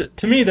much,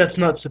 to me, that's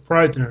not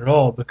surprising at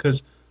all,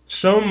 because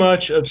so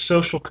much of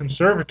social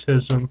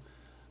conservatism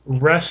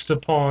rests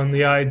upon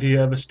the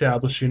idea of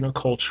establishing a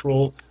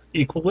cultural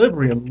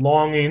equilibrium,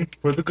 longing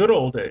for the good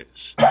old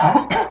days.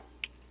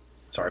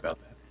 Sorry about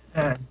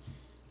that.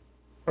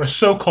 Or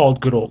so-called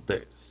good old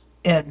days.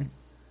 And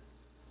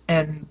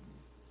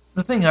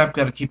the thing I've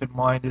got to keep in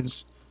mind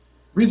is,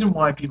 the reason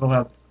why people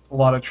have a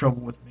lot of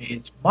trouble with me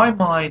is my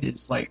mind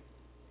is like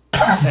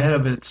ahead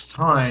of its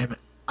time.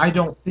 I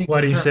don't think. Why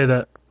do you say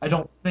that? I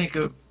don't think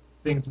of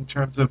things in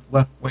terms of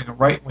left wing or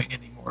right wing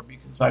anymore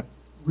because I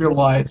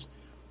realize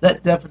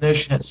that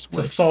definition has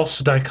switched. It's a false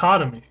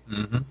dichotomy.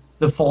 Mm-hmm.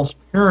 The false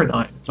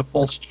paradigm. It's a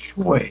false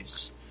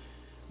choice.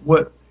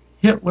 What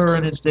Hitler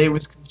in his day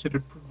was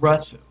considered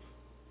progressive.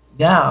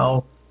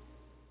 Now,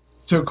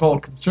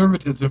 so-called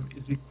conservatism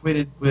is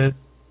equated with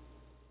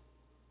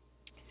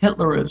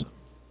Hitlerism.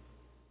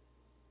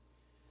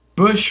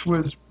 Bush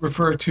was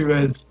referred to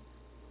as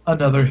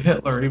another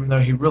Hitler, even though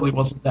he really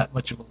wasn't that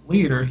much of a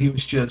leader. He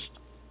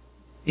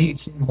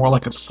seemed more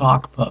like a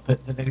sock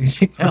puppet than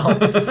anything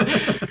else.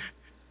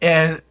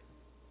 and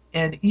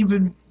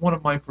even one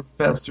of my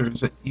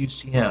professors at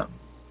UCM,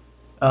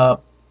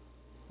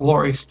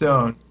 Laurie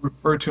Stone,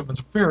 referred to him as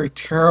a very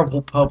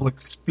terrible public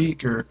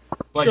speaker.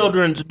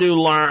 Children do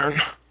learn.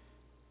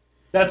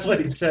 That's what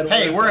he said.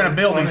 Hey, we're in a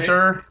building,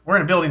 sir. We're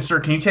in a building, sir.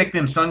 Can you take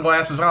them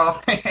sunglasses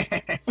off?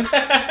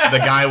 The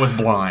guy was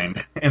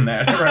blind in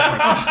that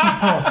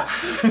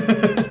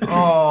reference.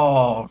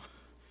 Oh.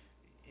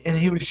 And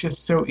he was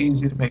just so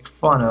easy to make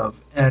fun of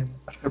and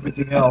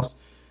everything else.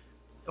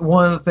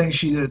 One of the things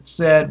she had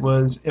said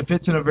was, if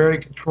it's in a very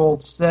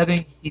controlled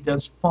setting, he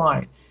does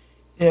fine.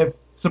 If,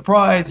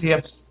 surprise, he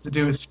has to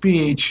do a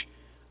speech,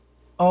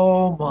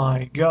 oh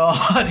my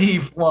God, he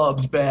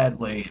flubs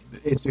badly,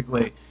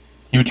 basically.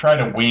 He would try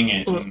to wing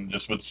it and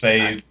just would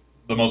say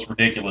the most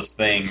ridiculous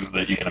things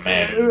that you can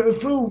imagine.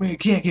 Fool me,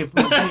 can't get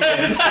fooled.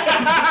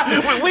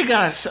 we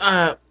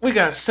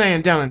got a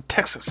saying down in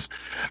Texas.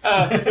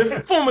 If you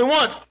fool me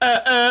once,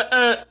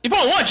 you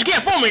fool me once, you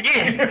can't fool me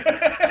again.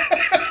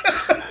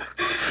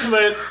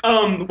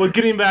 But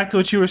getting back to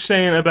what you were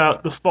saying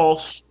about the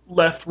false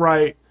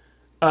left-right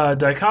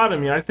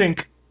dichotomy, I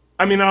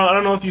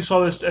don't know if you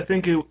saw this. I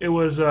think it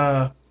was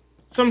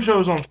some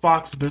shows on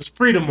Fox, but it was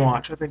Freedom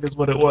Watch, I think is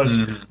what it was,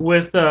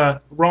 with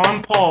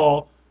Ron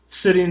Paul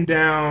sitting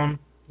down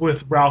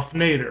with Ralph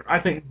Nader. I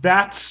think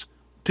that's,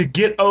 to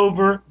get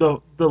over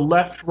the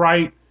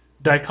left-right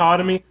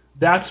dichotomy,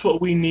 that's what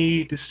we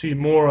need to see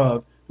more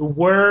of.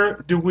 Where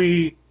do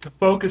we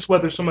focus,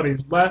 whether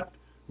somebody's left,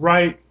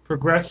 right,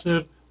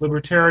 progressive,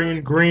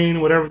 libertarian, green,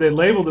 whatever they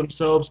label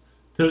themselves,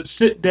 to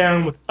sit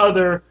down with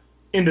other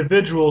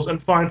individuals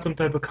and find some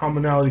type of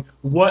commonality.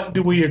 What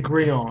do we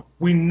agree on?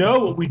 We know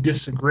what we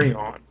disagree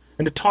on.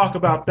 And to talk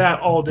about that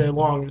all day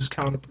long is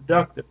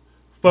counterproductive.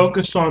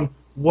 Focus on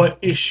what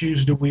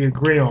issues do we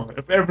agree on.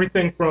 If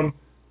everything from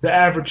the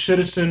average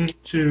citizen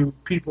to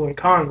people in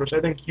Congress, I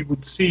think you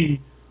would see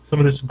some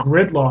of this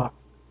gridlock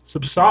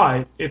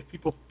subside if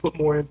people put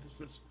more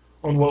emphasis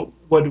on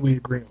what do we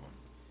agree on.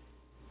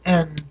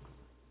 And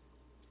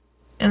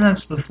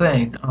that's the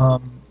thing.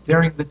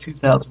 During the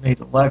 2008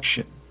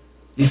 election,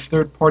 these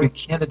third-party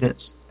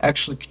candidates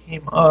actually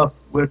came up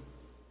with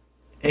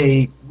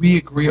we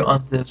agree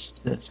on this,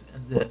 this,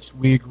 and this.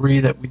 We agree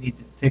that we need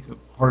to take a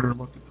harder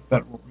look at the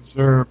Federal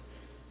Reserve.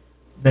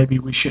 Maybe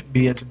we shouldn't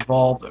be as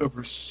involved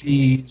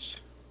overseas.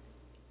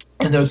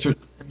 And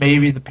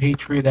maybe the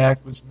Patriot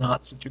Act was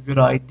not such a good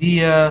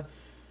idea.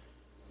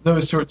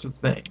 Those sorts of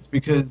things.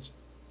 Because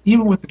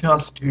even with the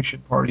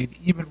Constitution Party,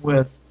 even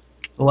with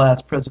the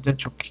last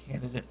presidential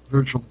candidate,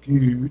 Virgil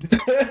Good.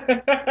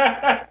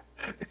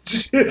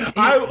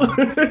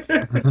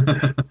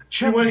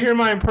 You want to hear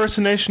my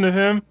impersonation of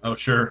him? Oh,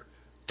 sure.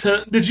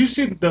 Did you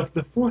see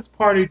the fourth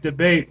party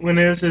debate when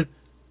he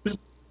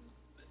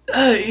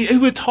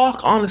would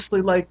talk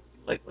honestly like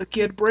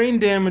he had brain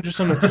damage or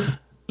something?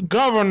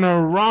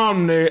 Governor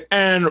Romney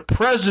and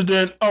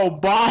President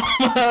Obama.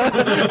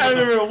 I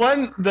remember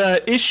when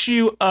the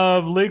issue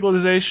of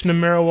legalization of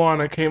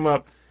marijuana came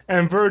up,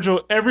 and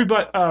Virgil,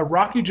 everybody,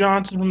 Rocky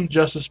Johnson from the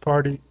Justice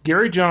Party,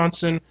 Gary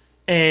Johnson,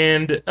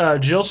 and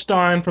Jill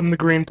Stein from the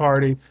Green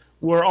Party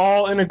were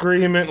all in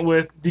agreement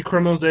with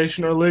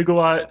decriminalization or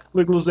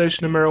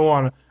legalization of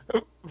marijuana.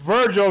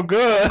 Virgil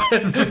Good,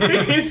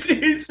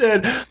 he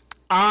said,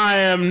 I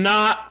am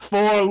not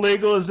for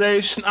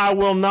legalization. I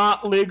will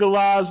not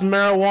legalize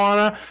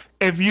marijuana.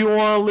 If you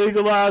want to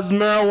legalize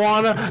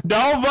marijuana,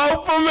 don't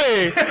vote for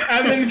me.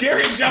 And then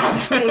Gary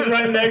Johnson was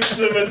right next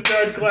to him and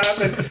started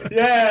clapping.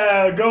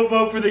 Yeah, go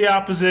vote for the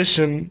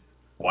opposition.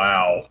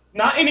 Wow.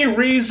 Not any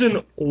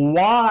reason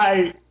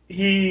why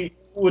he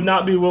would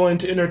not be willing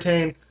to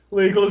entertain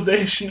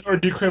legalization or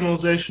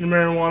decriminalization of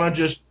marijuana,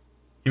 just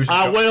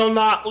I will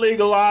not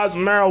legalize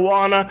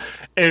marijuana.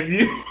 If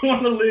you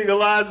want to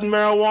legalize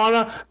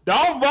marijuana,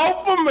 don't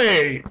vote for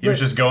me. He was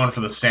just going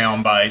for the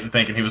soundbite and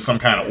thinking he was some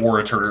kind of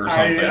orator or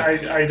something.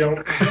 I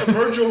don't.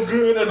 Virgil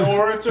Good, an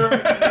orator?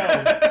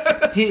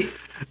 No.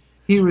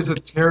 He was a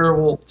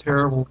terrible,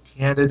 terrible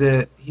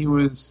candidate. He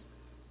was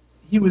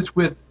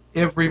with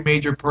every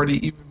major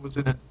party, even was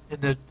an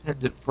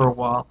independent for a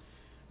while.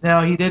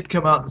 Now, he did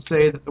come out and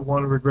say that the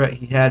one regret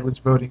he had was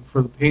voting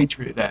for the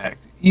Patriot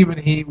Act. Even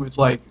he was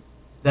like,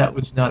 that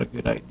was not a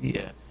good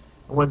idea.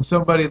 And when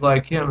somebody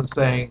like him is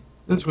saying,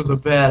 this was a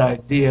bad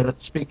idea,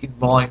 that's speaking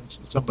volumes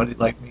to somebody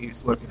like me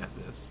who's looking at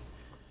this.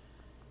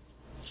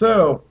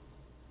 So,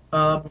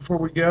 before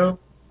we go,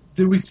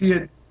 do we see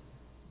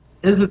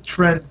is a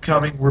trend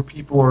coming where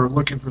people are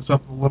looking for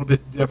something a little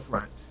bit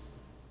different?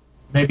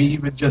 Maybe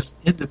even just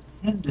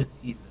independent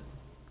even?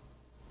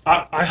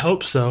 I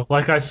hope so.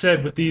 Like I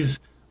said, with these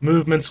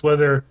movements,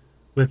 whether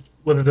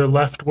they're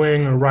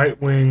left-wing or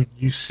right-wing,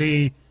 you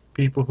see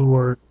people who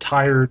are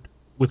tired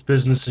with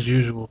business as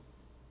usual.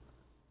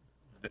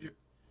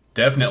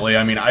 Definitely.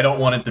 I mean, I don't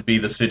want it to be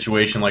the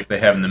situation like they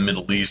have in the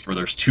Middle East where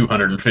there's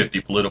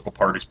 250 political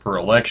parties per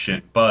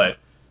election, but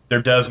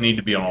there does need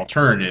to be an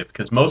alternative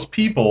because most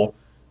people,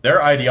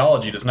 their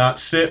ideology does not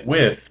sit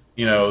with,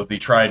 the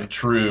tried and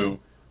true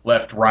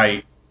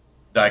left-right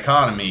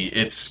dichotomy.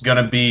 It's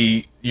going to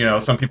be,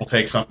 some people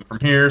take something from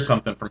here,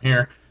 something from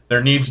here.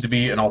 There needs to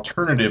be an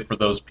alternative for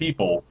those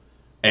people.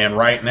 And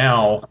right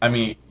now, I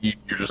mean, you're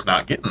just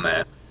not getting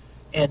that.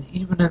 And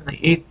even in the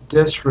 8th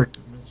District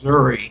of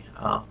Missouri,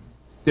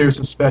 there's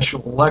a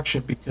special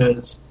election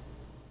because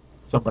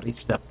somebody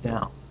stepped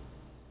down.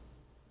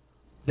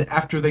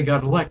 After they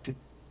got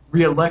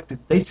re-elected,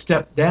 they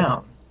stepped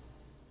down.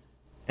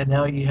 And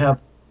now you have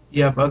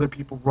other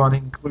people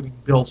running, including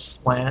Bill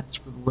Slants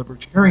for the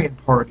Libertarian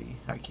Party.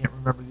 I can't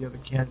remember the other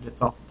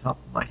candidates off the top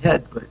of my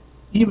head, but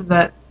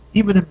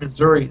even in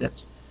Missouri,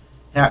 that's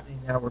happening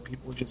now where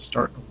people are just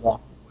starting to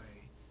walk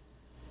away.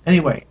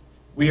 Anyway,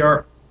 we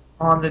are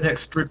on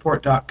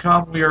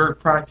thenextreport.com. We are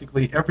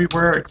practically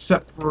everywhere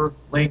except for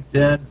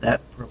LinkedIn.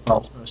 That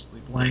profile's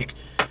mostly blank.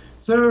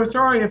 So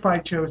sorry if I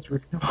chose to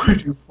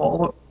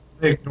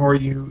ignore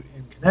you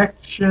in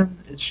connection.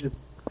 It's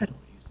just, I don't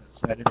use that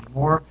site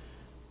anymore.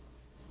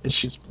 It's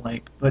just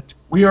blank. But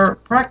we are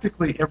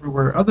practically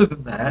everywhere other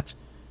than that.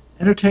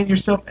 Entertain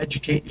yourself,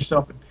 educate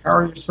yourself,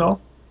 empower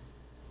yourself.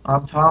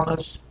 I'm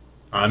Thomas.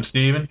 I'm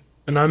Steven.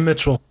 And I'm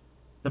Mitchell.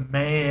 The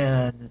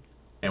man.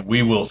 And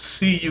we will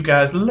see you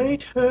guys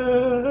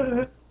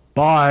later.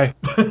 Bye.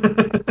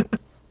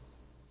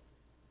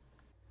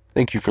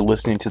 Thank you for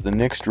listening to The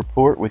Next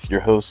Report with your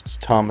hosts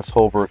Thomas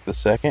Holbrook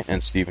II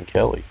and Stephen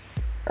Kelly.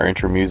 Our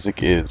intro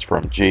music is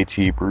from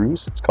JT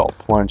Bruce. It's called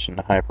Plunge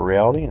into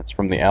Hyperreality, and it's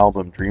from the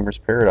album Dreamer's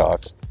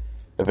Paradox,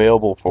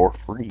 available for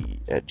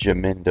free at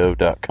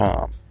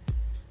jamendo.com.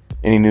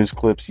 Any news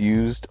clips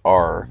used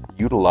are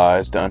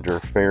utilized under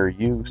fair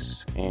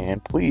use,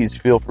 and please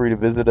feel free to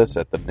visit us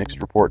at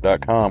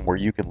thenixtreport.com where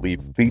you can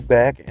leave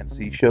feedback and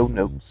see show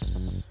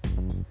notes.